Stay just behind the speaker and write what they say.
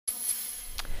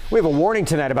We have a warning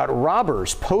tonight about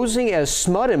robbers posing as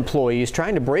SMUD employees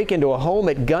trying to break into a home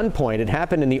at gunpoint. It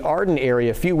happened in the Arden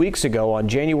area a few weeks ago on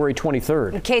January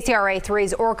 23rd. KCRA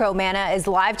 3's Orko Manna is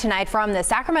live tonight from the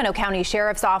Sacramento County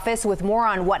Sheriff's Office with more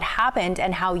on what happened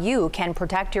and how you can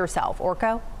protect yourself.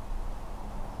 Orko?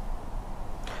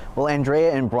 Well,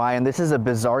 Andrea and Brian, this is a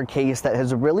bizarre case that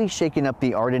has really shaken up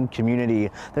the Arden community.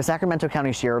 The Sacramento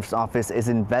County Sheriff's Office is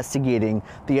investigating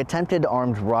the attempted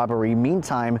armed robbery.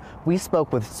 Meantime, we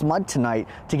spoke with SMUD tonight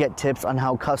to get tips on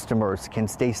how customers can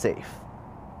stay safe.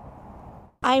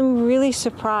 I'm really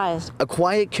surprised. A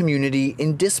quiet community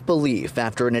in disbelief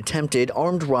after an attempted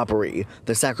armed robbery.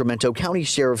 The Sacramento County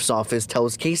Sheriff's Office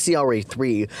tells KCRA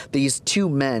 3 these two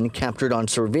men captured on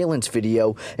surveillance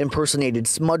video impersonated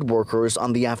SMUD workers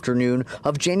on the afternoon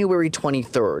of January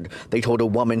 23rd. They told a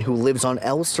woman who lives on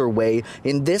Sur Way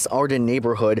in this Arden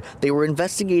neighborhood they were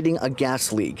investigating a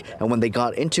gas leak, and when they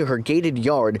got into her gated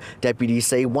yard, deputies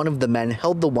say one of the men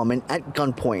held the woman at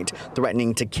gunpoint,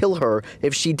 threatening to kill her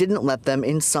if she didn't let them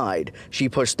inside. She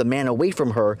pushed the man away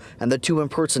from her and the two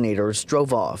impersonators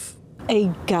drove off. A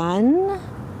gun?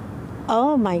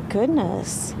 Oh my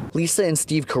goodness. Lisa and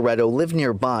Steve Coretto live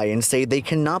nearby and say they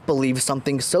cannot believe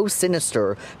something so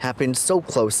sinister happened so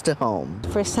close to home.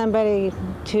 For somebody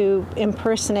to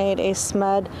impersonate a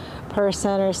SMUD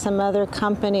person or some other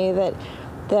company that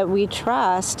we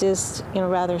trust is,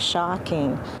 rather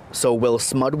shocking. So will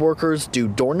SMUD workers do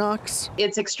door knocks?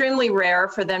 It's extremely rare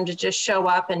for them to just show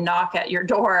up and knock at your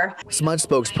door. SMUD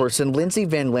spokesperson Lindsay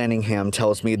VanLaningham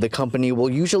tells me the company will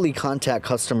usually contact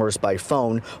customers by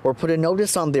phone or put a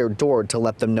notice on their door to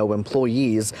let them know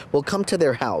employees will come to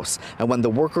their house, and when the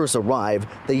workers arrive,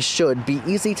 they should be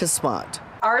easy to spot.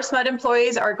 Our SMUD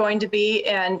employees are going to be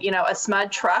in, a SMUD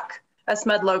truck, a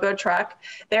SMUD logo truck.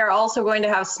 They are also going to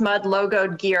have SMUD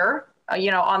logoed gear,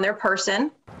 on their person.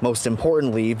 Most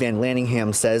importantly,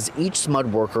 VanLaningham says each SMUD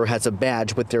worker has a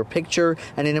badge with their picture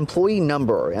and an employee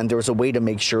number, and there's a way to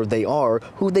make sure they are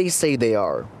who they say they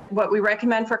are. What we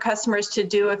recommend for customers to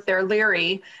do if they're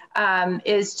leery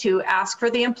is to ask for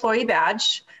the employee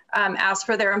badge, ask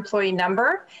for their employee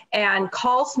number, and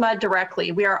call SMUD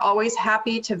directly. We are always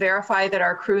happy to verify that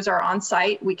our crews are on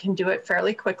site. We can do it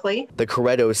fairly quickly. The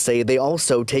Corettos say they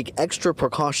also take extra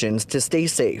precautions to stay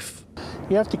safe.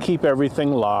 You have to keep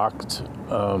everything locked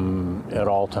at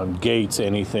all times, gates,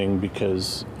 anything,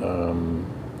 because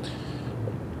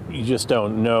you just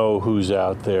don't know who's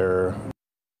out there.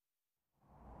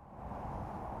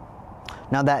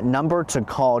 Now, that number to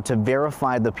call to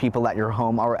verify the people at your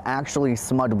home are actually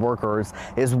SMUD workers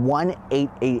is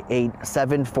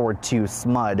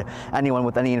 1-888-742-SMUD. Anyone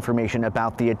with any information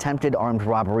about the attempted armed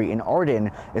robbery in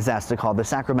Arden is asked to call the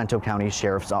Sacramento County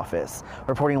Sheriff's Office.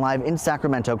 Reporting live in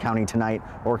Sacramento County tonight,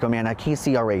 Orko Manna,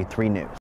 KCRA 3 News.